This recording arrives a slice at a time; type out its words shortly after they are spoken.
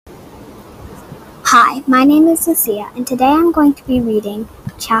Hi, my name is Lucia, and today I'm going to be reading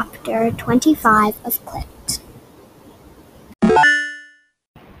Chapter 25 of Clicked.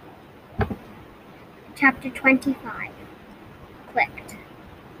 Chapter 25. Clicked.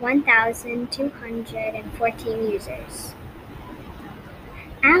 1,214 users.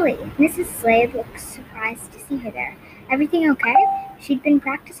 Allie, Mrs. Slade looked surprised to see her there. Everything okay? She'd been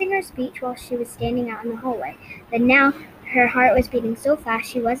practicing her speech while she was standing out in the hallway, but now her heart was beating so fast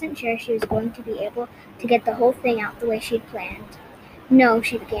she wasn't sure she was going to be able to get the whole thing out the way she'd planned. No,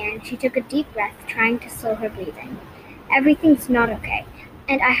 she began. She took a deep breath, trying to slow her breathing. Everything's not okay,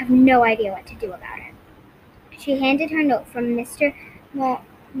 and I have no idea what to do about it. She handed her note from Mr.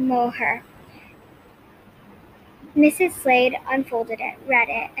 Moher. Mrs. Slade unfolded it, read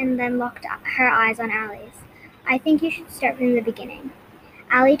it, and then locked her eyes on Allie's. I think you should start from the beginning.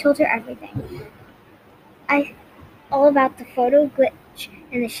 Allie told her everything. All about the photo glitch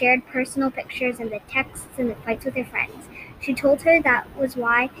and the shared personal pictures and the texts and the fights with her friends. She told her that was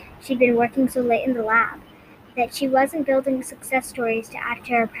why she'd been working so late in the lab, that she wasn't building success stories to add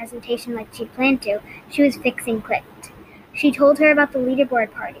to her presentation like she'd planned to. She was fixing Clicked. She told her about the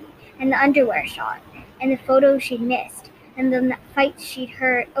leaderboard party and the underwear shot and the photos she'd missed and the fights she'd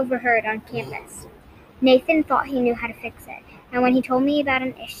overheard on campus. Nathan thought he knew how to fix it, and when he told me about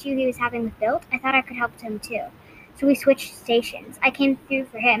an issue he was having with Built, I thought I could help him too. So we switched stations. I came through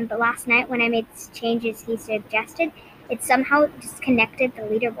for him, but last night when I made the changes he suggested, it somehow disconnected the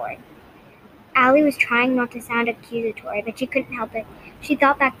leaderboard. Allie was trying not to sound accusatory, but she couldn't help it. She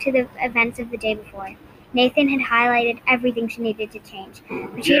thought back to the events of the day before. Nathan had highlighted everything she needed to change,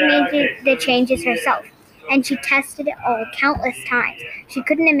 but she had made the changes herself, and she tested it all countless times. She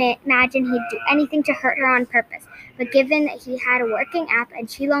couldn't imagine he'd do anything to hurt her on purpose, but given that he had a working app and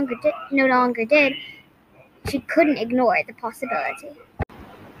she no longer did, she couldn't ignore the possibility.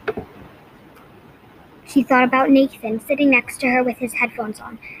 She thought about Nathan sitting next to her with his headphones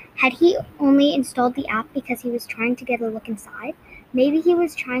on. Had he only installed the app because he was trying to get a look inside? Maybe he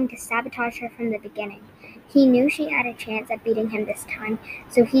was trying to sabotage her from the beginning. He knew she had a chance at beating him this time,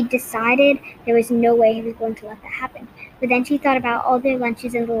 so he decided there was no way he was going to let that happen. But then she thought about all their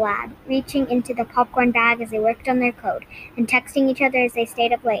lunches in the lab, reaching into the popcorn bag as they worked on their code, and texting each other as they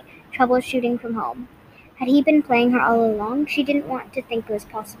stayed up late, troubleshooting from home. Had he been playing her all along? She didn't want to think it was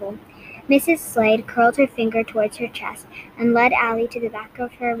possible. Mrs. Slade curled her finger towards her chest and led Allie to the back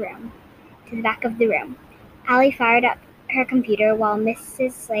of the room. Allie fired up her computer while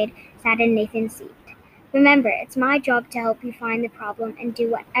Mrs. Slade sat in Nathan's seat. Remember, it's my job to help you find the problem and do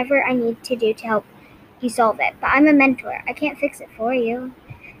whatever I need to do to help you solve it, but I'm a mentor. I can't fix it for you.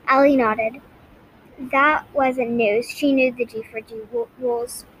 Allie nodded. That wasn't news. She knew the G4G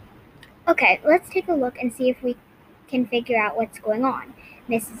rules. Okay, let's take a look and see if we can figure out what's going on,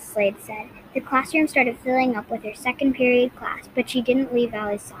 Mrs. Slade said. The classroom started filling up with her second period class, but she didn't leave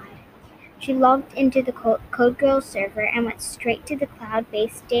Allie's side. She logged into the Code Girls server and went straight to the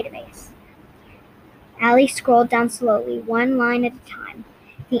cloud-based database. Allie scrolled down slowly, one line at a time.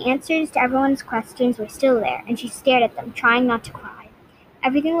 The answers to everyone's questions were still there, and she stared at them, trying not to cry.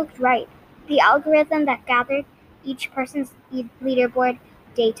 Everything looked right. The algorithm that gathered each person's leaderboard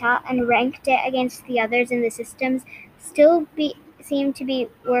data and ranked it against the others in the systems still seemed to be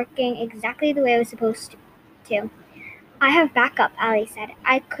working exactly the way it was supposed to. I have backup, Allie said.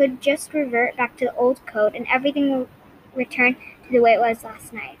 I could just revert back to the old code and everything will return to the way it was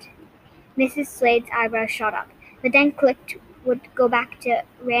last night. Mrs. Slade's eyebrows shot up, but then Clicked would go back to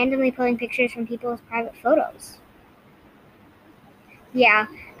randomly pulling pictures from people's private photos. Yeah,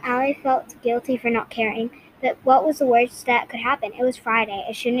 Allie felt guilty for not caring, but what was the worst that could happen? It was Friday.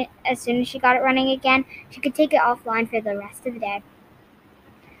 As soon as she got it running again, she could take it offline for the rest of the day.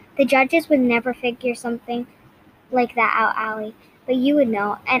 The judges would never figure something like that out, Allie, but you would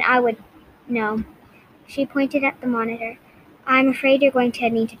know, and I would know. She pointed at the monitor. I'm afraid you're going to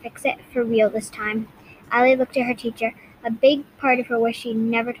need to fix it for real this time. Allie looked at her teacher. A big part of her wished she'd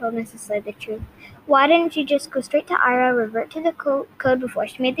never told Mrs. Slade the truth. Why didn't she just go straight to Ira, revert to the code before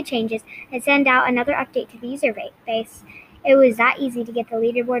she made the changes, and send out another update to the user base? It was that easy to get the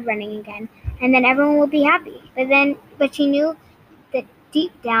leaderboard running again, and then everyone would be happy. But she knew that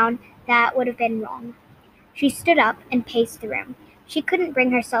deep down that would have been wrong. She stood up and paced the room. She couldn't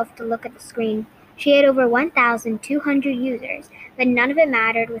bring herself to look at the screen. She had over 1,200 users, but none of it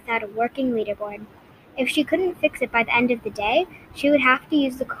mattered without a working leaderboard. If she couldn't fix it by the end of the day, she would have to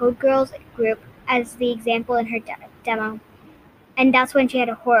use the Code Girls group as the example in her demo. And that's when she had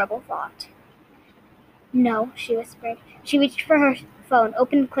a horrible thought. No, she whispered. She reached for her phone,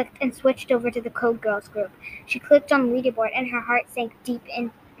 opened Clicked, and switched over to the Code Girls group. She clicked on the leaderboard, and her heart sank deep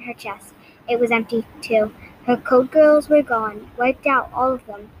in her chest. It was empty, too. Her code girls were gone, wiped out, all of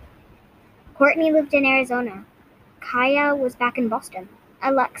them. Courtney lived in Arizona. Kaya was back in Boston.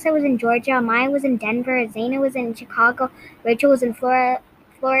 Alexa was in Georgia. Maya was in Denver. Zaina was in Chicago. Rachel was in Florida.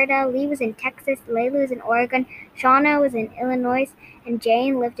 Lee was in Texas. Layla was in Oregon. Shauna was in Illinois. And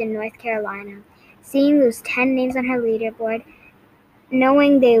Jane lived in North Carolina. Seeing those 10 names on her leaderboard,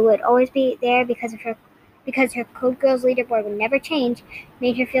 knowing they would always be there because her Code Girls leaderboard would never change,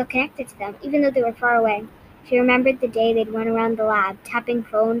 made her feel connected to them, even though they were far away. She remembered the day they'd run around the lab, tapping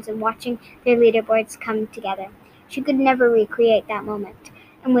phones and watching their leaderboards come together. She could never recreate that moment,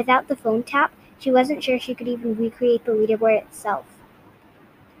 and without the phone tap, she wasn't sure she could even recreate the leaderboard itself.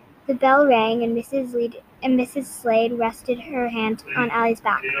 The bell rang, and Mrs. Slade rested her hand on Allie's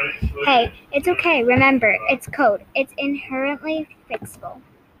back. Hey, it's okay. Remember, it's code. It's inherently fixable.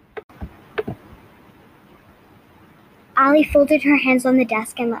 Allie folded her hands on the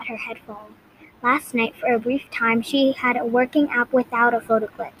desk and let her head fall. Last night, for a brief time, she had a working app without a photo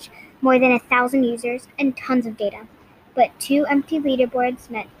glitch, more than 1,000 users, and tons of data. But 2 empty leaderboards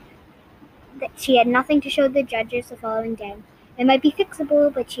meant that she had nothing to show the judges the following day. It might be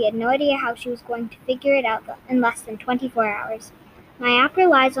fixable, but she had no idea how she was going to figure it out in less than 24 hours. My app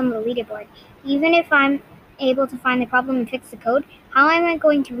relies on the leaderboard. Even if I'm able to find the problem and fix the code, how am I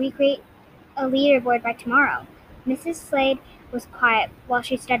going to recreate a leaderboard by tomorrow? Mrs. Slade was quiet while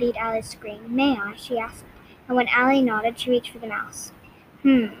she studied Allie's screen. May I? She asked, and when Allie nodded, she reached for the mouse.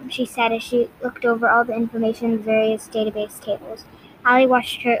 She said as she looked over all the information in the various database tables. Allie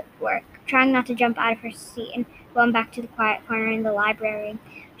watched her work, trying not to jump out of her seat and going back to the quiet corner in the library.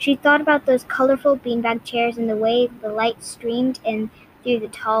 She thought about those colorful beanbag chairs and the way the light streamed in through the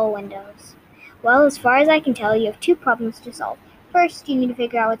tall windows. Well, as far as I can tell, you have 2 problems to solve. First, you need to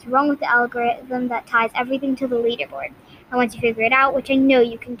figure out what's wrong with the algorithm that ties everything to the leaderboard. And once you figure it out, which I know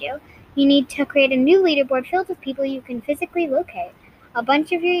you can do, you need to create a new leaderboard filled with people you can physically locate. A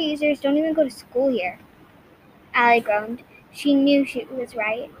bunch of your users don't even go to school here. Allie groaned. She knew she was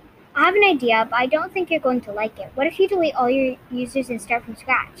right. I have an idea, but I don't think you're going to like it. What if you delete all your users and start from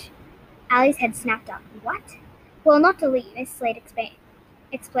scratch? Allie's head snapped up. What? Well, not delete, Miss Slade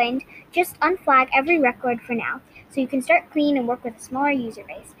explained. Just unflag every record for now, so you can start clean and work with a smaller user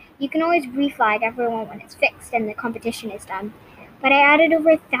base. You can always reflag everyone when it's fixed and the competition is done. But I added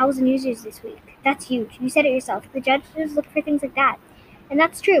over 1,000 users this week. That's huge. You said it yourself. The judges look for things like that. And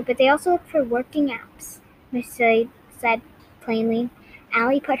that's true, but they also look for working apps, Miss Slade said plainly.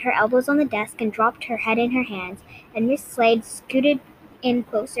 Allie put her elbows on the desk and dropped her head in her hands, and Miss Slade scooted in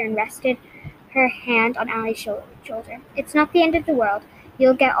closer and rested her hand on Allie's shoulder. It's not the end of the world.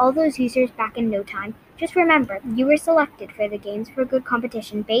 You'll get all those users back in no time. Just remember, you were selected for the Games for Good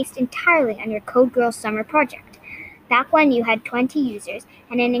competition based entirely on your Code Girls summer project. Back when you had 20 users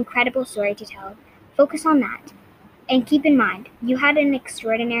and an incredible story to tell. Focus on that. And keep in mind, you had an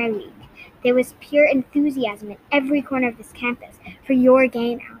extraordinary week. There was pure enthusiasm in every corner of this campus for your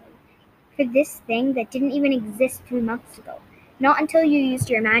game, Allie. For this thing that didn't even exist 3 months ago. Not until you used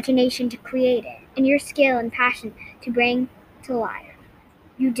your imagination to create it, and your skill and passion to bring to life.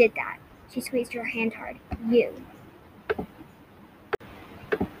 You did that. She squeezed her hand hard. You.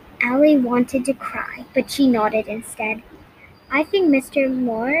 Allie wanted to cry, but she nodded instead. I think Mr.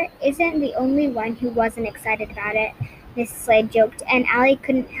 Moore isn't the only one who wasn't excited about it, Miss Slade joked, and Allie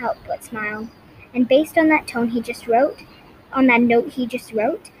couldn't help but smile. And based on that note he just wrote,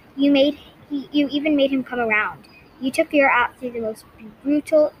 you even made him come around. You took your app through the most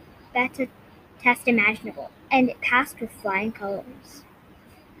brutal beta test imaginable, and it passed with flying colors.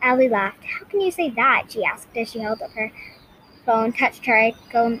 Allie laughed. How can you say that? She asked as she held up her phone, touched her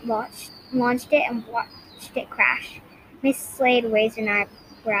icon, launched it, and watched it crash. Miss Slade raised an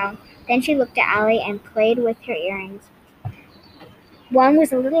eyebrow. Then she looked at Allie and played with her earrings. One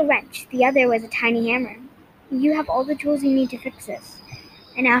was a little wrench, the other was a tiny hammer. You have all the tools you need to fix this.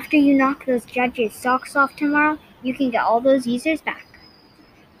 And after you knock those judges' socks off tomorrow, you can get all those users back.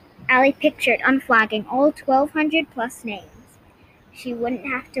 Allie pictured unflagging all 1,200 plus names. She wouldn't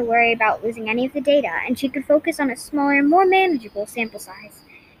have to worry about losing any of the data, and she could focus on a smaller, more manageable sample size.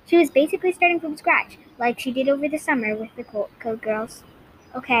 She was basically starting from scratch, like she did over the summer with the Code Girls.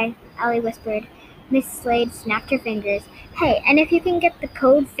 Okay, Allie whispered. Miss Slade snapped her fingers. Hey, and if you can get the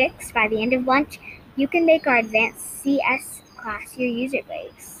code fixed by the end of lunch, you can make our advanced CS class your user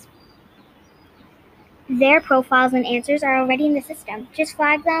base. Their profiles and answers are already in the system. Just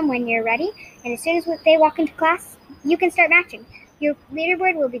flag them when you're ready, and as soon as they walk into class, you can start matching. Your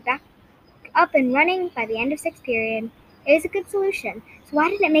leaderboard will be back up and running by the end of 6th period. It is a good solution, so why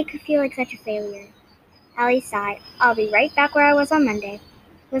did it make her feel like such a failure? Allie sighed. I'll be right back where I was on Monday.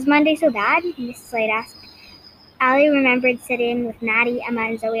 Was Monday so bad? Mrs. Slade asked. Allie remembered sitting with Maddie, Emma,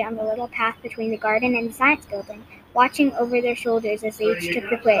 and Zoe on the little path between the garden and the science building, watching over their shoulders as they each took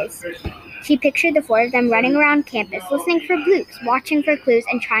the quiz. She pictured the four of them running around campus, listening for bloops, watching for clues,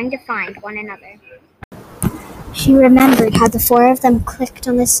 and trying to find one another. She remembered how the four of them clicked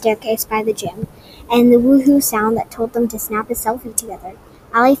on the staircase by the gym, and the woohoo sound that told them to snap a selfie together.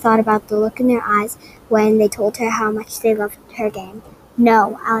 Allie thought about the look in their eyes when they told her how much they loved her game.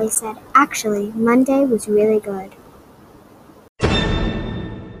 No, Allie said. Actually, Monday was really good.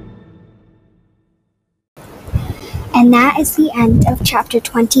 And that is the end of Chapter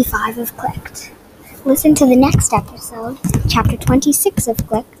 25 of Clicked. Listen to the next episode, Chapter 26 of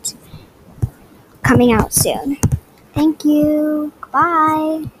Clicked, coming out soon. Thank you.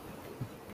 Goodbye.